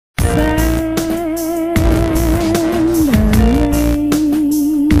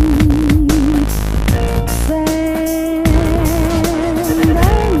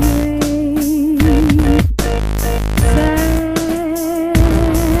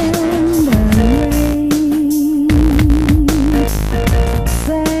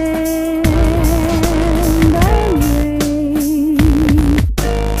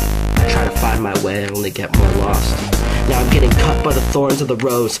the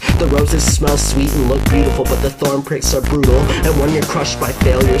rose. The roses smell sweet and look beautiful, but the thorn pricks are brutal. And when you're crushed by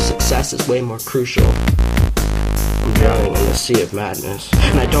failure, success is way more crucial. I'm drowning in the sea of madness,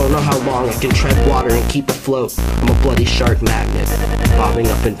 and I don't know how long I can tread water and keep afloat. I'm a bloody shark magnet, bobbing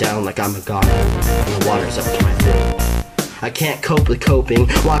up and down like I'm a god, and the water's up to my throat. I can't cope with coping,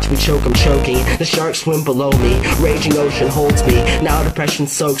 watch me choke, I'm choking. The sharks swim below me, raging ocean holds me. Now depression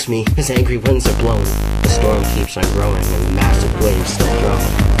soaks me, as angry winds are blown. The storm keeps on growing, and the massive waves still throw.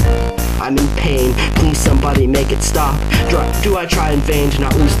 I'm in pain, please somebody make it stop. Do I try in vain to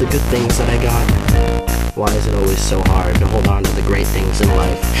not lose the good things that I got? Why is it always so hard to hold on to the great things in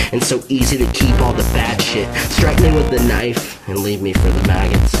life, and so easy to keep all the bad shit? Strike me with the knife, and leave me for the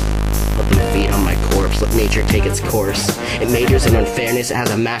maggots. Let them feed on my corpse, let nature take its course. It majors in unfairness, it has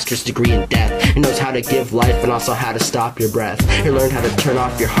a master's degree in death. It knows how to give life and also how to stop your breath. It learned how to turn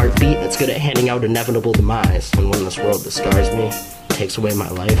off your heartbeat, and it's good at handing out inevitable demise. And when this world discards me, takes away my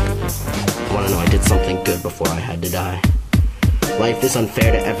life, I wanna know I did something good before I had to die. Life is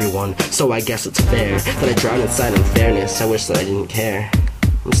unfair to everyone, so I guess it's fair that I drown inside unfairness. I wish that I didn't care.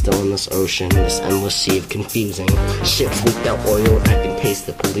 I'm still in this ocean, this endless sea of confusing. Ships leaked out oil, I can taste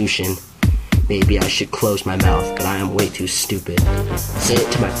the pollution. Maybe I should close my mouth, but I am way too stupid. Say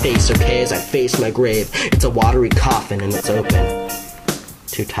it to my face, okay, as I face my grave. It's a watery coffin and it's open.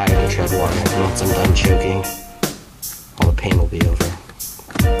 Too tired to tread water, and once I'm done choking, all the pain will be over.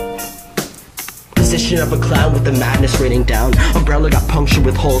 Position of a clown with the madness raining down. Umbrella got punctured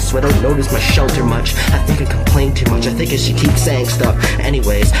with holes, so I don't notice my shelter much. I think I complain too much, I think I should keep saying stuff.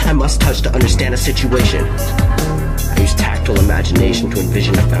 Anyways, I must touch to understand a situation. I use tactile imagination to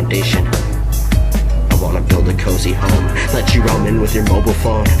envision a foundation. I wanna build a cozy home, let you roam in with your mobile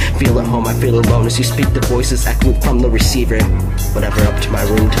phone. Feel at home, I feel alone as you speak, the voices echoing from the receiver. Whatever, up to my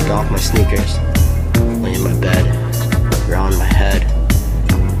room, take off my sneakers. Lay in my bed, you're on my head.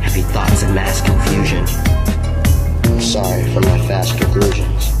 Heavy thoughts and mass confusion. I'm sorry for my fast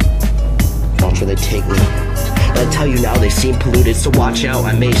conclusions. Watch where they take me. I tell you now they seem polluted, so watch out,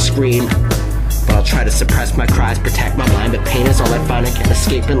 I may scream. But I'll try to suppress my cries, protect my mind, but pain is all I find, I can't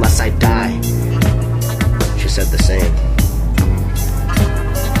escape unless I die. She said the same.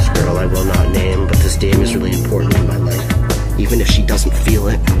 This girl I will not name, but this dame is really important in my life, even if she doesn't feel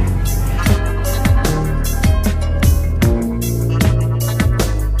it.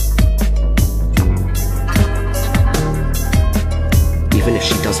 Even if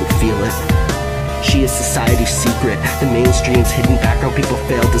she doesn't feel it. She is society's secret, the mainstream's hidden background people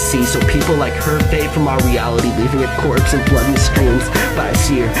fail to see. So people like her fade from our reality, leaving a corpse in blood and streams. But I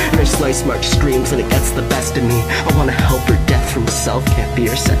see her, and her slice march screams, and it gets the best of me. I wanna help her, death from self can't be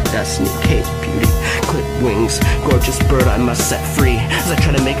her set destiny. Cage beauty, clipped wings, gorgeous bird I must set free. As I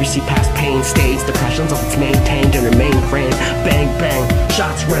try to make her see past pain, stage depressions of it's maintained in her mainframe. Bang bang,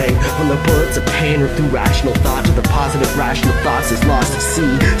 shots rang, when the bullets of pain or through rational thought to the positive rational thoughts is lost at sea.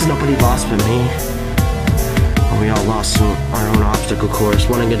 There's nobody lost but me. We all lost in our own obstacle course,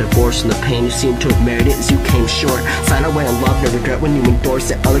 wanting a divorce, and the pain you seem to have married it as you came short. Sign away on love, no regret when you endorse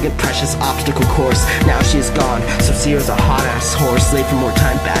the elegant, precious obstacle course. Now she is gone, so see her as a hot-ass horse, slave for more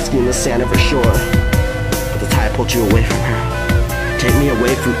time basking in the sand of her shore. But the tide pulled you away from her. Take me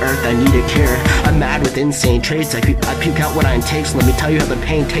away from earth, I need a cure. I'm mad with insane traits, I puke out what I intake. So let me tell you how the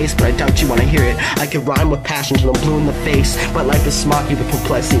pain tastes, but I doubt you wanna hear it. I could rhyme with passion till I'm blue in the face, but life is smock you with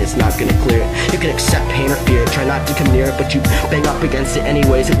perplexity and it's not gonna clear it. You can accept pain or fear it, try not to come near it, but you bang up against it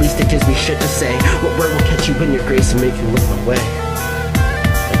anyways. At least it gives me shit to say. What word will catch you in your grace and make you look my way?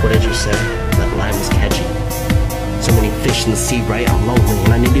 Like what did you say? That line was catchy. So many fish in the sea, right? I'm lonely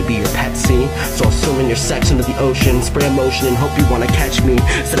and I need to be your pet, see? So I'll swim in your sex into the ocean, spray emotion and hope you wanna catch me.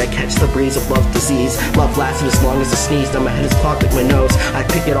 Said I catch the breeze of love disease. Love lasted as long as a sneeze. Now my head is clogged like my nose. I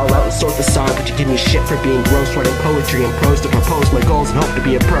pick it all out and sort the song, but you give me shit for being gross. Writing poetry and prose to propose my goals and hope to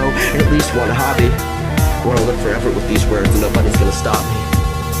be a pro in at least one hobby. I wanna live forever with these words and nobody's gonna stop me.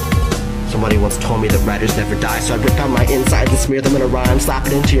 Somebody once told me that writers never die, so I rip out my insides and smear them in a rhyme. Slap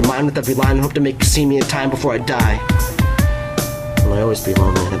it into your mind with every line and hope to make you see me in time before I die. Will I always be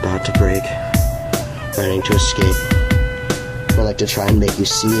lonely and about to break, running to escape? I like to try and make you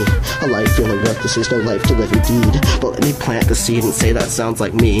see a life feeling worthless, there's no life to live indeed. But let me plant the seed and say that sounds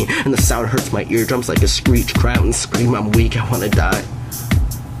like me, and the sound hurts my eardrums like a screech. Cry out and scream, I'm weak, I wanna die.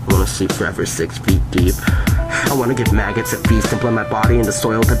 I wanna sleep forever 6 feet deep. I wanna give maggots a feast and blend my body into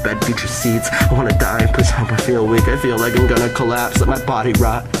soil to bed future seeds. I wanna die, please help, I feel weak, I feel like I'm gonna collapse, let my body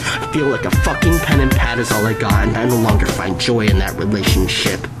rot. I feel like a fucking pen and pad is all I got, and I no longer find joy in that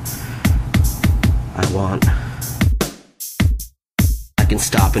relationship. I can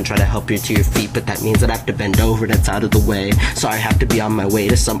stop and try to help you to your feet, but that means that I have to bend over, that's out of the way. So I have to be on my way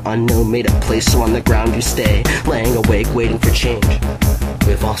to some unknown made up place, so on the ground you stay, laying awake waiting for change.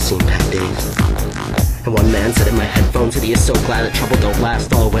 We've all seen bad days. And one man said in my headphones that he is so glad that trouble don't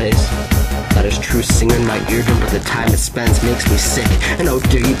last always. That is true singer in my eardrum, but the time it spends makes me sick. And oh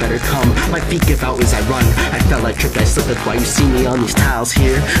dear, you better come. My feet give out as I run. I felt like tripped, I slipped, that's why you see me on these tiles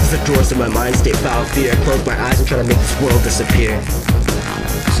here. As the doors of my mind stay foul fear, I close my eyes and try to make this world disappear.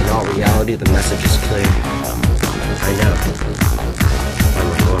 Cause in all reality, the message is clear. I know. I'm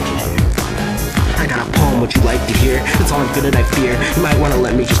not going to hear. I got a poem, would you like to hear? It's all I'm good at, I fear. You might want to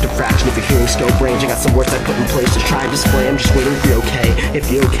let me just a fraction if you're hearing scope range. I got some words I put in place to try and display. I'm just waiting if you're okay.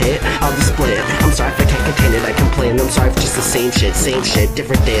 If you okay it, I'll display it. I'm sorry if I can't contain it, I complain. I'm sorry if it's just the same shit,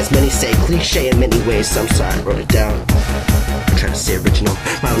 different day. As many say, cliche in many ways, so I'm sorry I wrote it down. I try to stay original,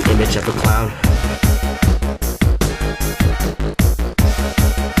 my own image of a clown.